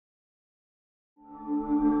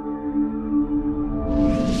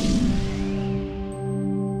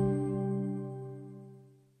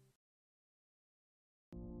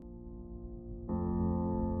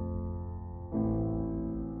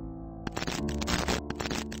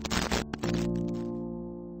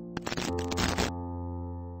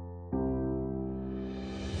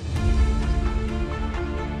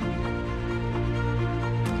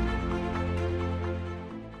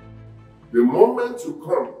moment you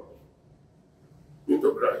come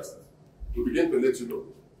into Christ, to begin to let you know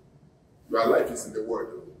your life is in the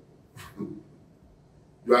Word.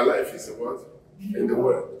 Your life is in what? In the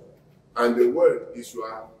Word. And the Word is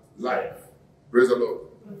your life. Praise the Lord.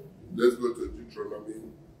 Let's go to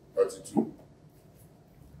Deuteronomy 32.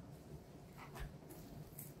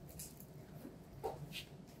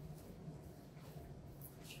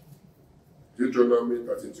 Deuteronomy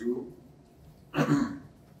 32.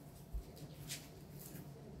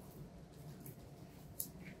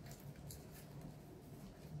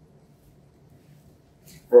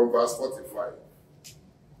 From verse 45.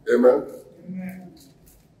 Amen. Amen.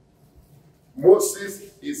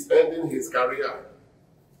 Moses is ending his career.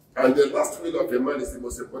 And the last will of a man is the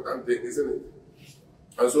most important thing, isn't it?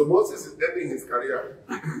 And so Moses is ending his career.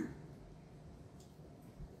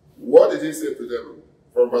 What did he say to them?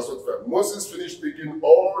 From verse 45. Moses finished speaking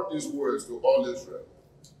all these words to all Israel.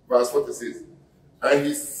 Verse 46. And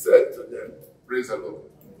he said to them, praise the Lord.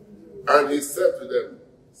 And he said to them,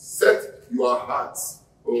 set your hearts.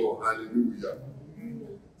 Oh, hallelujah.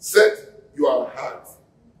 Set your heart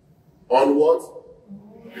on what?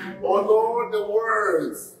 On all the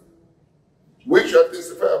words which shall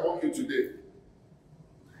testify among you today.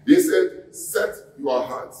 He said, set your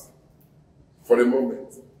heart. For a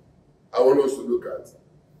moment, I want us to look at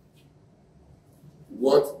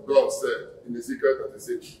what God said in Ezekiel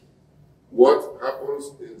 36. What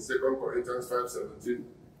happens in 2 Corinthians 5:17.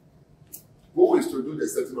 Who is to do the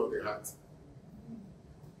setting of the heart?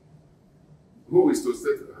 Who is to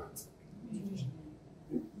set the heart?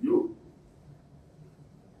 You.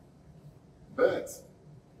 But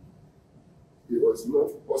it was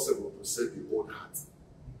not possible to set the old heart.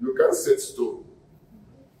 You can't set stone.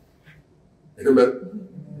 Amen.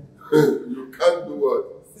 You can't do what?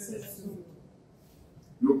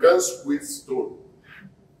 You can't squeeze stone.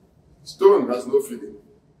 Stone has no feeling.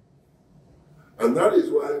 And that is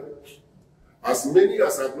why, as many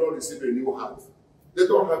as have not received a new heart, they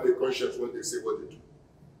don't have a conscience when they say what they do.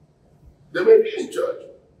 They may be in church.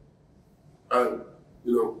 And,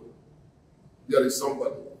 there is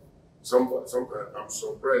somebody, sometimes I'm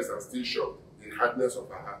surprised and still shocked, the hardness of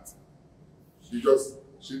her heart. She just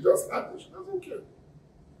had it. She doesn't care.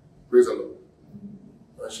 Praise the Lord.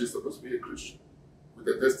 And she's supposed to be a Christian with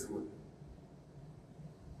a testimony.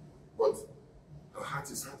 But her heart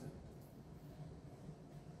is hardened.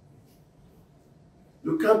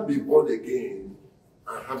 You can't be born again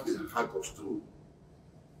and have the heart of stone.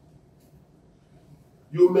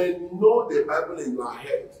 You may know the Bible in your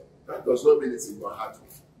head. That does not mean it's in your heart.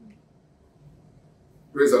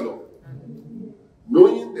 Praise the Lord.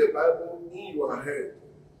 Knowing the Bible in your head.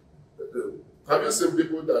 Have you seen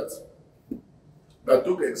people that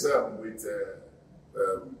took exam with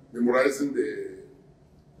memorizing the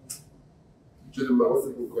what do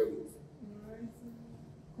you call it?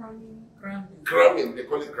 Cramming. They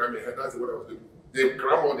call it cramming. That's what I was doing. They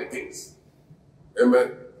cram all the things.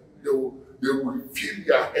 Amen. They will fill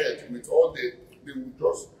their head with all they will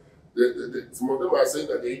just. Some of them are saying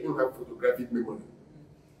that they even have photographic memory.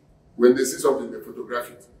 When they see something, they photograph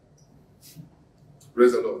it.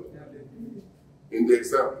 Praise the Lord. In the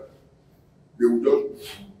exam, they will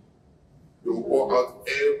pour out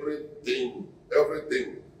everything.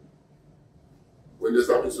 When the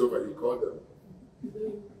exam is over, you call them.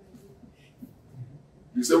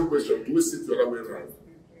 The same question, do we sit the other way around?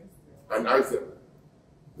 And ask them.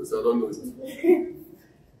 They say, I don't know it.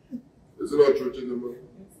 Is it not true, gentlemen?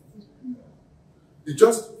 It's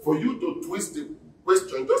just for you to twist the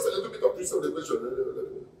question, just a little bit of twist of the question.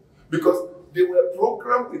 Because they were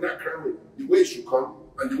programmed with that cramming, the way it should come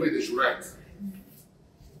and the way they should write.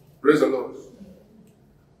 Praise the Lord.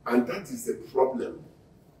 And that is the problem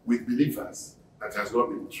with believers that has not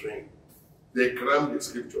been trained. They cram the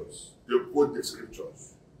scriptures, they quote the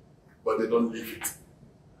scriptures, but they don't live it.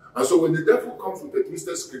 And so when the devil comes with a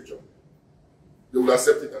twisted scripture, they will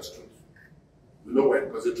accept it as truth. You know why?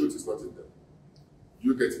 Because the truth is not in them.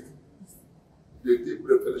 You get it? The deep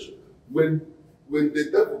revelation. When the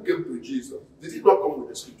devil came to Jesus, did he not come with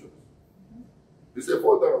the scriptures? He said,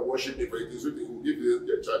 fall down and worship me, for it is written, he will give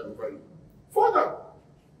their child over you. Fall down.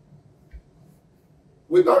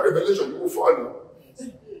 Without revelation, you will fall down.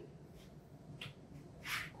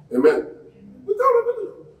 Amen. Without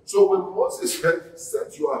revelation. So when Moses said,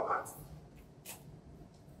 set your heart,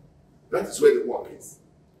 that is where the work is.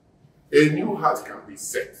 A new heart can be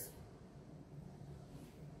set.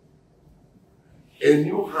 A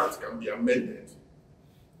new heart can be amended.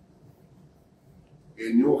 A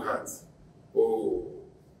new heart,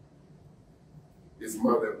 is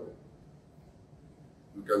malleable.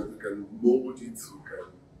 You can mold it,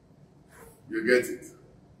 You get it?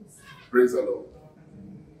 Praise the Lord.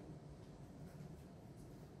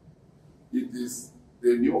 It is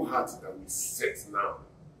the new heart that we set now.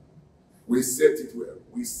 We set it well.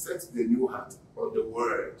 We set the new heart on the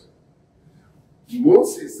word.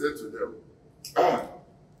 Moses said to them,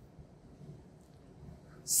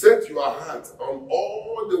 set your heart on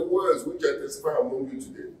all the words which I testify among you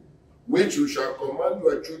today, which you shall command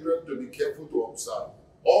your children to be careful to observe.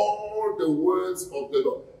 All the words of the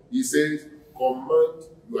Lord. He says, command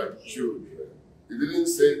your children. He didn't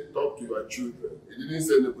say talk to your children. He didn't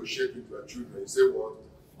say negotiate with your children. He said what?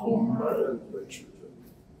 Command your children.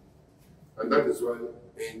 And that is why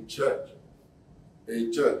in church,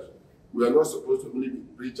 we are not supposed to only be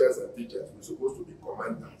preachers and teachers. We're supposed to be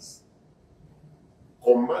commanders.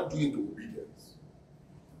 Command you into obedience.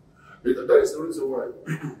 That is the reason why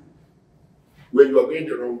when you are going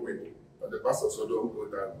the wrong way, and the pastor said, don't go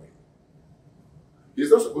that way. He's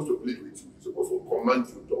not supposed to plead with you. He's supposed to command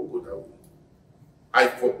you, don't go that way. I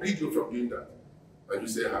forbid you from doing that. And you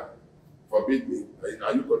say, forbid me.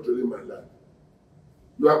 Are you controlling my life?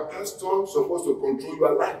 You are pastor supposed to control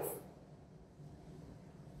your life.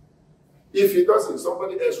 If he doesn't,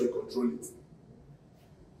 somebody else will control it.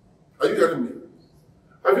 Are you hearing me?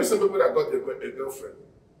 Have you seen people that got a girlfriend?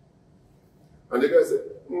 And the guy said,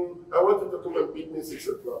 I want you to come and beat me 6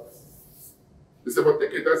 o'clock. They said, but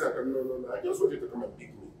take it as I can. No. I just want you to come and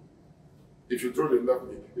beat me. If you truly love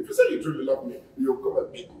me. If you say you truly love me, you'll come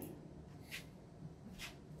and beat me.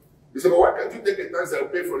 He said, but why can't you take a taxi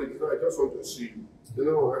and pay for it? I just want to see you.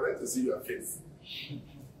 I like to see your face.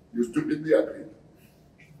 You stupidly agreed.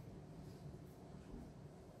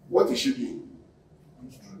 What is she doing?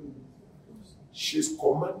 She's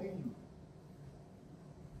commanding you.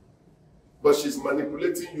 But she's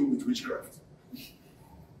manipulating you with witchcraft.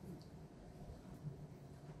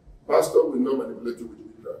 Pastor will not manipulate you with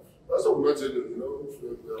witchcraft. Pastor will not tell you,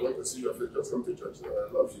 I want to see your face, just come to church.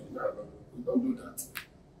 I love you. No, we don't do that.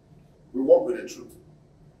 We walk with the truth.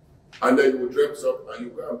 And then you will dress up and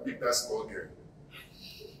you go and pick that small girl.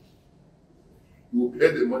 You will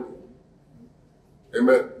pay the money.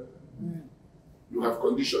 Amen. You have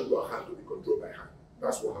conditioned your heart to be controlled by her.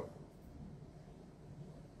 That's what happened.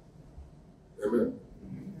 Amen.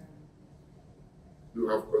 You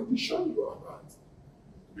have conditioned your heart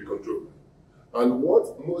to be controlled. And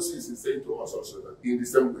what Moses is saying to us also, that in the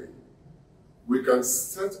same way, we can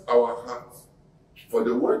set our heart for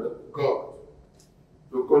the word of God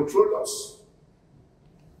to control us,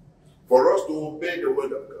 for us to obey the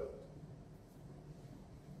word of God,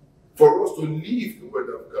 for us to live the word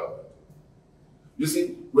of God. You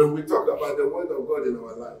see, when we talk about the word of God in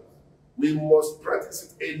our life, we must practice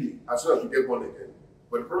it early, as soon as we get born again.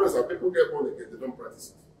 But the problem is that people get born again, they don't practice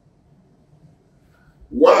it.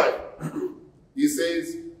 Why? He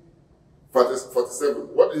says, 47,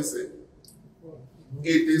 what does he say?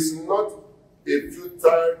 It is not a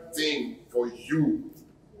futile thing for you.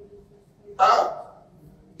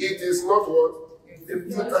 It is not what? A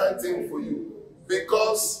futile thing for you.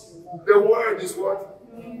 Because the word is what?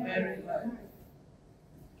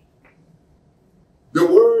 The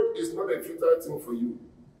word is not a futile thing for you.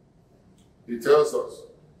 He tells us,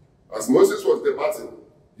 as Moses was departing,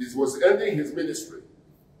 he was ending his ministry.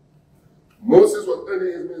 Moses was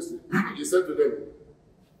ending his ministry. He said to them,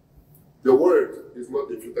 the word is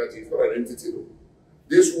not a futile thing, it's not an empty thing.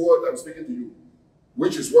 This word I'm speaking to you,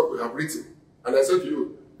 which is what we have written. And I said to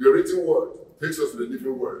you, the written word takes us to the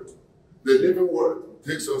living word. The living word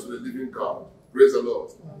takes us to the living God. Praise the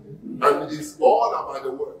Lord. And it is all about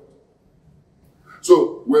the word.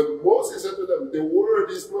 So when Moses said to them, the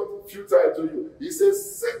word is not futile to you, he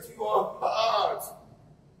says, set your heart.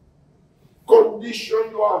 Condition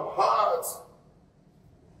your heart.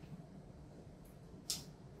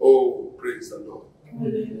 Oh, praise the Lord.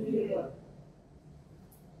 Hallelujah.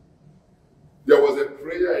 There was a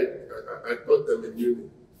prayer I taught them in uni.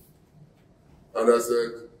 And I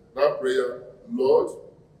said, that prayer, Lord,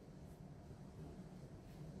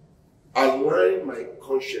 align my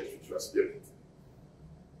conscience with your spirit.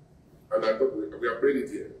 And I thought we are praying it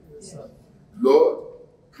here. Yes, Lord,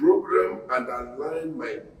 program and align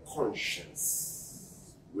my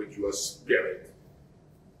conscience with your spirit.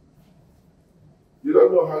 You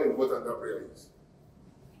don't know how important that prayer is.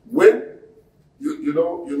 When you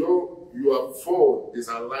know your phone is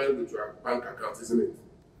aligned with your bank account, isn't it?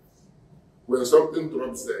 When something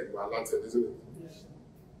drops there, you are alerted, isn't it? Yes.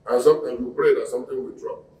 And sometimes you pray that something will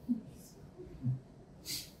drop.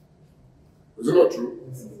 Is it not true?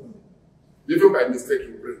 Yes. Even by mistake,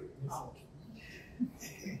 you pray.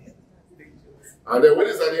 And then when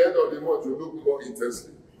it's at the end of the month, you look more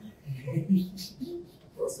intensely.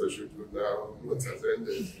 Pastor should do now. What has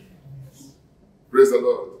ended? Praise the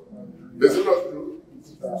Lord. Is it not true?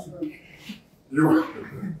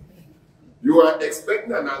 You are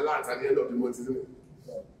expecting an alert at the end of the month, isn't it?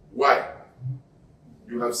 Why?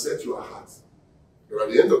 You have set your heart. But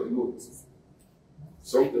at the end of the month,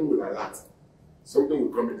 something will alert. Something will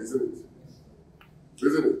come in, isn't it?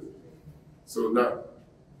 Isn't it? So now,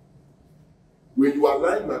 when you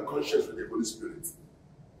align my conscience with the Holy Spirit,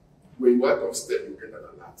 when you are off step, you get an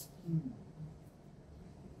alert.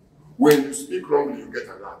 When you speak wrongly, you get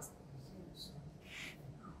an alert.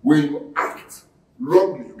 When you act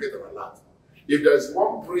wrongly, you get an alert. If there's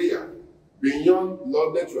one prayer beyond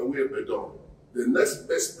Lord, let your will be done, the next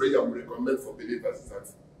best prayer I would recommend for believers is that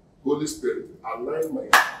Holy Spirit, align my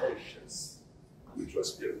conscience with your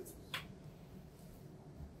spirit.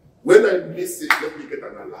 When I miss it, let me get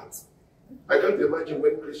an alert. I can't imagine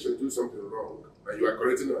when Christians do something wrong and you are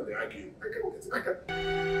correcting them and they argue. I can't get it. I can't.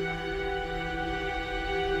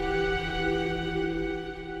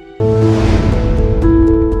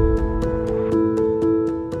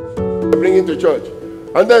 Bring it to church.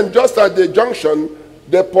 And then just at the junction,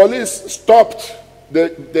 the police stopped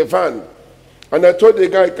the van. And I told the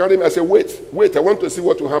guy carrying me, I said, wait, I want to see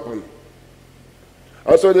what will happen.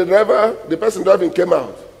 And so the person driving came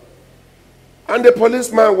out. And the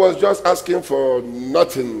policeman was just asking for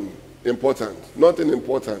nothing important.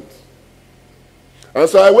 And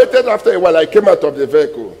so I waited. After a while, I came out of the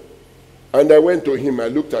vehicle. And I went to him. I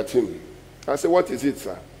looked at him. I said, what is it,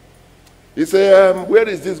 sir? He said, where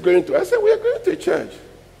is this going to? I said, we are going to church.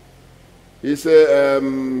 He said,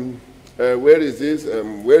 where is this?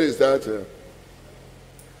 Where is that?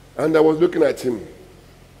 And I was looking at him.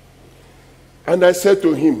 And I said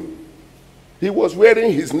to him, he was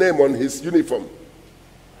wearing his name on his uniform.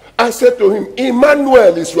 I said to him,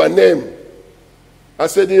 Emmanuel is your name. I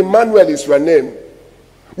said, Emmanuel is your name.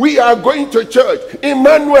 We are going to church.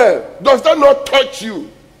 Emmanuel, does that not touch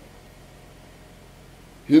you?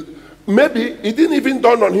 Maybe it didn't even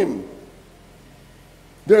dawn on him.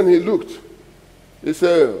 Then he looked. He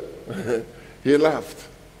said, he laughed.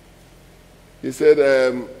 He said,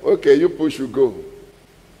 okay, you push, you go.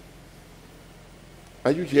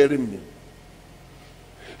 Are you hearing me?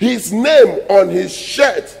 His name on his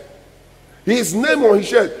shirt is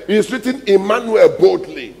written Emmanuel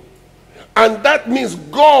boldly. And that means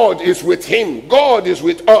God is with him. God is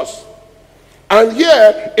with us. And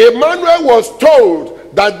here, Emmanuel was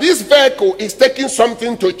told that this vehicle is taking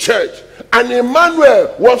something to church. And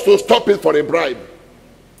Emmanuel wants to stop it for a bribe.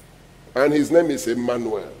 And his name is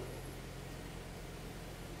Emmanuel.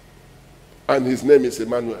 And his name is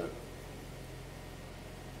Emmanuel.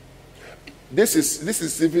 This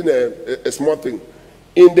is even a small thing.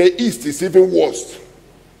 In the East, it's even worse.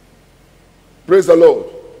 Praise the Lord.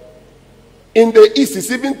 In the East,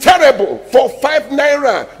 it's even terrible. For 5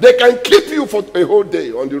 naira, they can keep you for a whole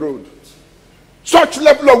day on the road. Such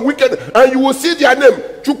level of wickedness. And you will see their name.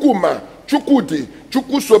 Chukuma, Chukudi,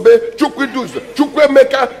 Chukusobe, Chukuduz,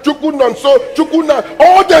 Chukwemeka, Chukunonso, Chukuna.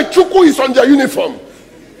 All the Chuku is on their uniform.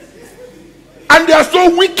 And they are so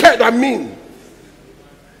wicked and mean.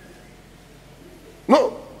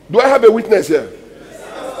 No. Do I have a witness here?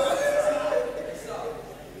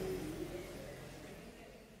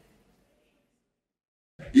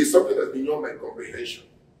 It's something that's beyond my comprehension.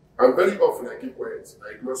 And very often I keep quiet.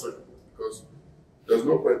 I ignore such people because there's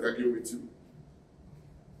no point arguing with you.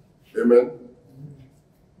 Amen?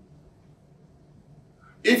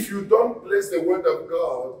 If you don't place the word of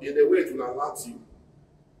God in a way to alert you,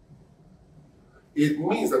 it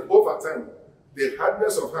means that over time, the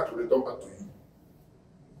hardness of heart will return back to you.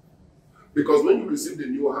 Because when you receive the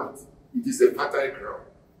new heart, it is a fertile ground.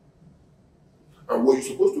 And what you're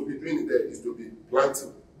supposed to be doing there is to be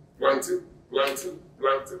planting word.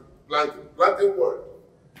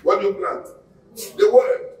 What do you plant? The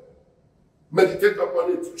word. Meditate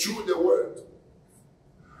upon it. Chew the word.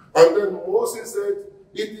 And then Moses said,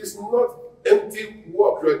 it is not empty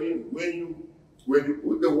work you are doing. When you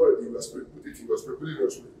put the word in your spirit, put it in your spirit, put it in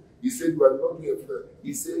your spirit. He said you are not doing it.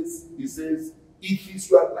 He says, it is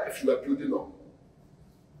your life you are building up.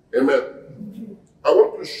 Amen. I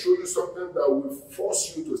want to show you something that will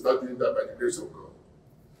force you to start doing that by the grace of God.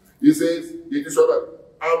 He says, it is all right.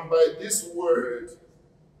 And by this word,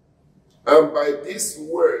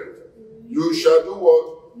 you shall do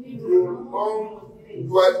what? Prolong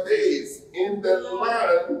your days in the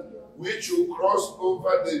land which you cross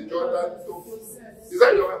over the Jordan to. Is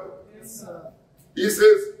that your Bible? Yes, sir. He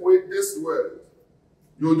says, with this word,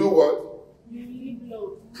 you do what? You live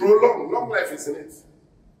long. Prolong. Long life is in it.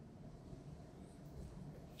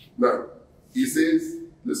 Now, he says,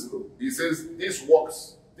 Listen, he says, this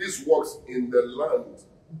works in the land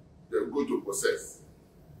they're going to possess.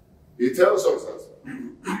 He tells us that,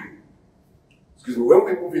 excuse me, when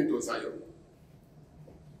we move into Zion,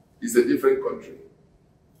 it's a different country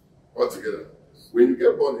altogether. When you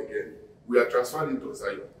get born again, we are transferred into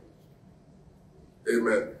Zion.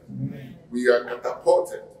 Amen. Amen. We are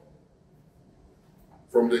catapulted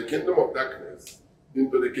from the kingdom of darkness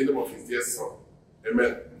into the kingdom of his dear son.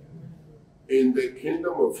 Amen. In the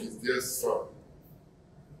kingdom of his dear son,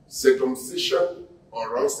 circumcision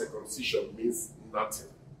or uncircumcision means nothing.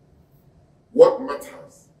 What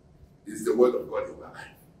matters is the word of God in my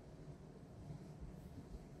life.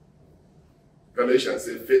 Galatians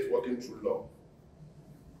says faith working through love.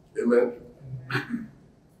 Amen.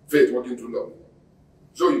 Faith working through love.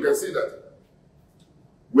 So you can see that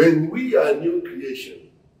when we are a new creation,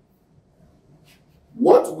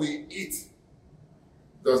 what we eat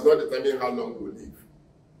does not determine how long we live.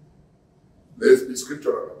 Let's be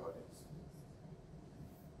scriptural about it.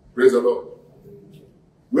 Praise the Lord.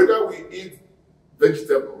 Whether we eat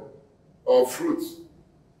vegetable or fruits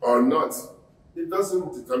or not, it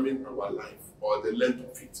doesn't determine our life or the length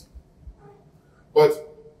of it. But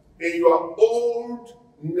in your old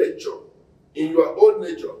nature,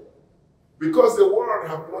 because the world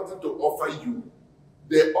have nothing to offer you,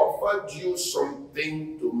 they offered you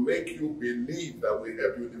something to make you believe that will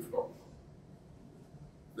help you live long.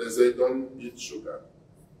 They say, don't eat sugar.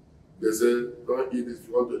 They say, don't eat if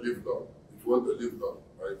you want to live long. If you want to live long,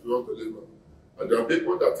 and if you want to live long. And there are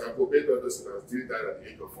people that have obeyed all those and still died at the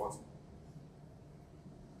age of 40.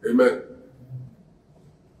 Amen.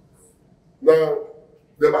 Now,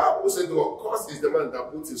 the Bible says, of course, is the man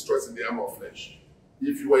that puts his trust in the arm of flesh.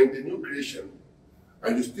 If you are in the new creation,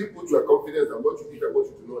 and you still put your confidence that what you eat and what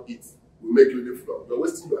you do not eat will make you live long, you're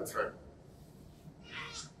wasting your time.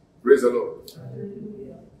 Praise the Lord.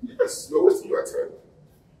 Hallelujah. Yes, you're wasting your time.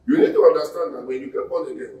 You need to understand that when you get born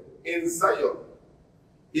again, in Zion,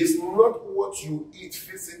 it's not what you eat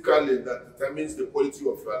physically that determines the quality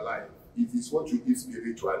of your life. It is what you eat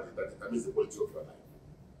spiritually that determines the quality of your life.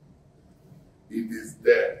 It is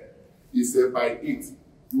there. He said, by it,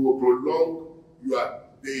 you will prolong your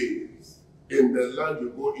days in the land you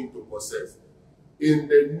go into possess. In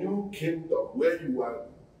the new kingdom where you are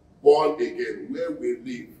born again, where we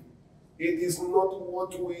live, it is not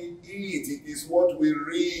what we eat, it is what we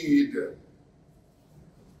read.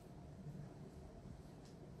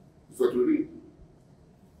 It's what we read.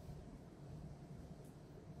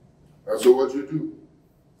 And so what you do,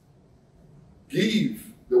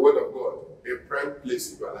 give the word of God a prime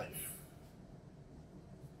place in your life.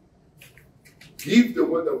 Give the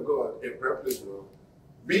word of God a prime place in your life.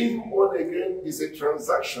 Being born again is a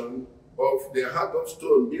transaction of the heart of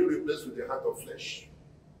stone being replaced with the heart of flesh.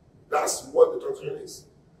 That's what the transaction is.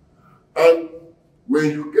 And when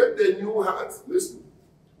you get the new heart, listen,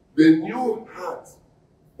 the new heart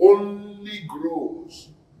only grows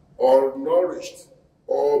or nourished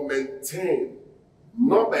or maintained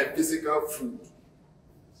not by physical food,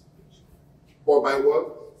 but by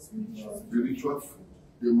what? Spiritual food.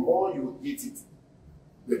 The more you eat it,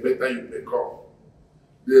 the better you become.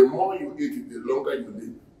 The more you eat it, the longer you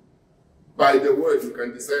live. By the word, you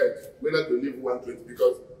can decide whether to live 120,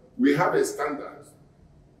 because we have a standard.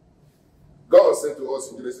 God said to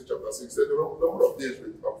us in Genesis chapter 6, said the number of days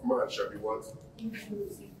of man shall be what?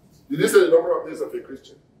 Did he say the number of days of a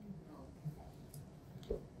Christian?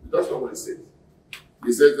 That's not what he says.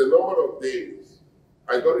 He says the number of days.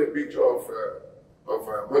 I got a picture of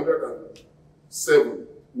 107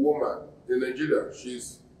 woman in Nigeria.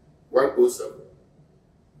 She's 107.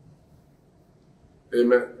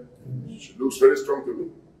 Amen. She looks very strong to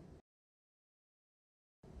me.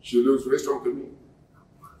 She looks very strong to me.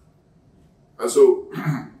 And so,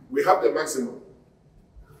 we have the maximum.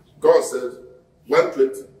 God says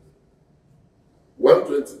 120.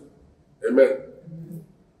 120. Amen.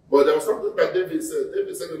 But there was something that David said.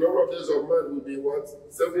 David said the number of days of man will be what?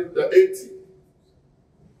 80.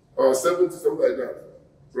 Or 70, something like that.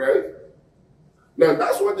 Right? Now,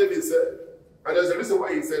 that's what David said. And there's a reason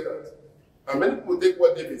why he said that. And many people take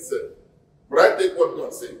what David said. But I take what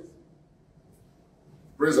God says.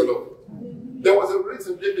 Praise the Lord. There was a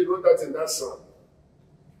reason David wrote that in that psalm.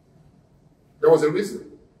 There was a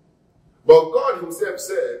reason. But God himself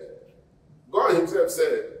said,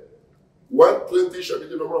 120 shall be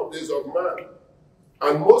the number of days of man.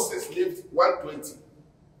 And Moses lived 120.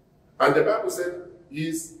 And the Bible said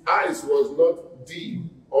his eyes was not dim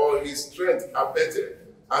or his strength abated.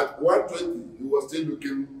 At 120, he was still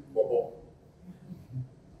looking for more.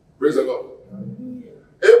 Praise the Lord.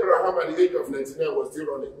 Abraham at the age of 99 was still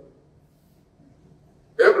running.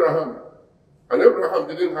 Abraham. And Abraham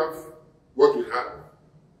didn't have what we have.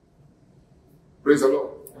 Praise the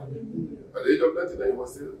Lord. At the age of 99, he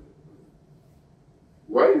was still.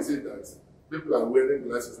 Why is it that people are wearing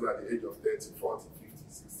glasses now at the age of 30, 40, 50,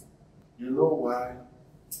 60? You know why?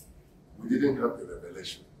 We didn't have the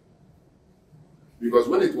revelation. Because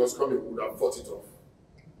when it was coming, we would have fought it off.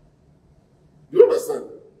 Do you understand?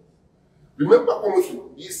 Remember Amos,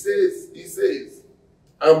 he says,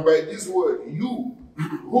 and by this word, you,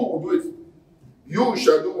 who will do it? You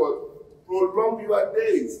shall do what? Prolong your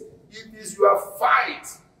days. It is your fight.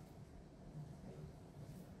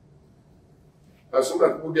 As soon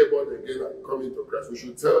as people get born again and come into Christ, we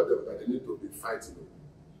should tell them that they need to be fighting.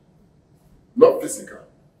 Not physical.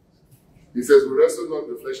 He says, we wrestle not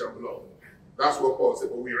with flesh and blood. That's what Paul said,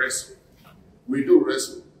 but we wrestle. We do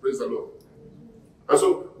wrestle. Praise the Lord. And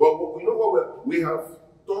so, but you know what we have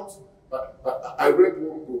taught? I read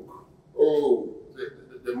one book. Oh,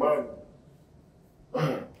 the man,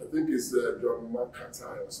 I think it's John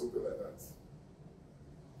MacArthur or something like that.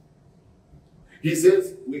 He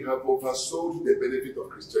says, we have oversold the benefit of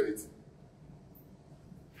Christianity.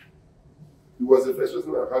 He was the first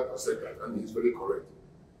person I heard say that, and he's very correct.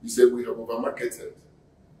 He said, we have overmarketed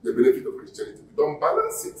the benefit of Christianity. We don't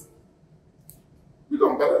balance it. We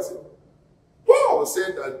don't balance it. Paul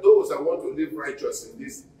said that those that want to live righteous in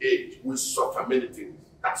this age will suffer many things.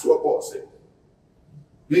 That's what Paul said.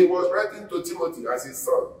 He was writing to Timothy as his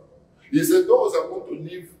son. He said, those that want to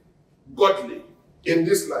live godly in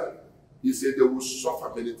this life, he said they will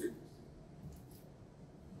suffer many things.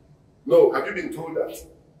 No, have you been told that?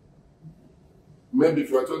 Maybe if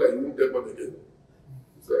you are told that you won't get born again.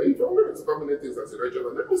 So if I'm going to suffer many things as a righteous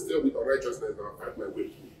man, let me stay with unrighteousness and fight my way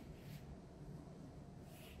through.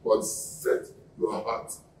 But set your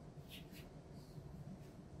heart.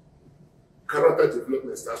 Character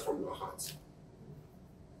development starts from your heart.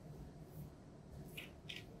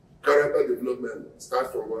 Character development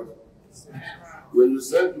starts from what? When you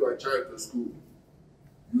send your child to school,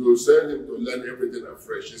 you will send him to learn everything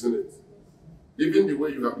afresh, isn't it? Even the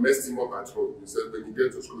way you have messed him up at home, you said when you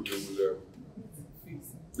get to school,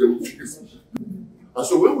 they will fix it. And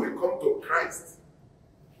so when we come to Christ,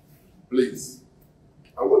 please,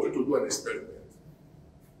 I want you to do an experiment.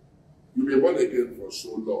 You've been born again for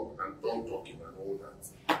so long and tongue talking and all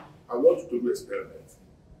that. I want you to do an experiment.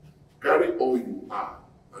 Carry all you are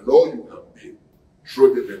and all you have been.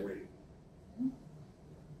 Throw them away.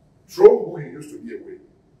 Throw who you used to be away.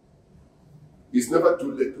 It's never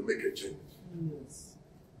too late to make a change. Yes.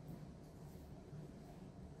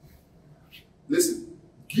 Listen,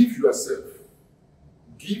 give yourself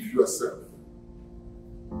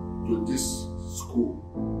to this school.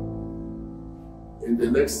 In the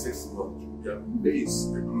next 6 months, you will be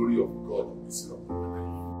amazed the glory of God will be seen upon you.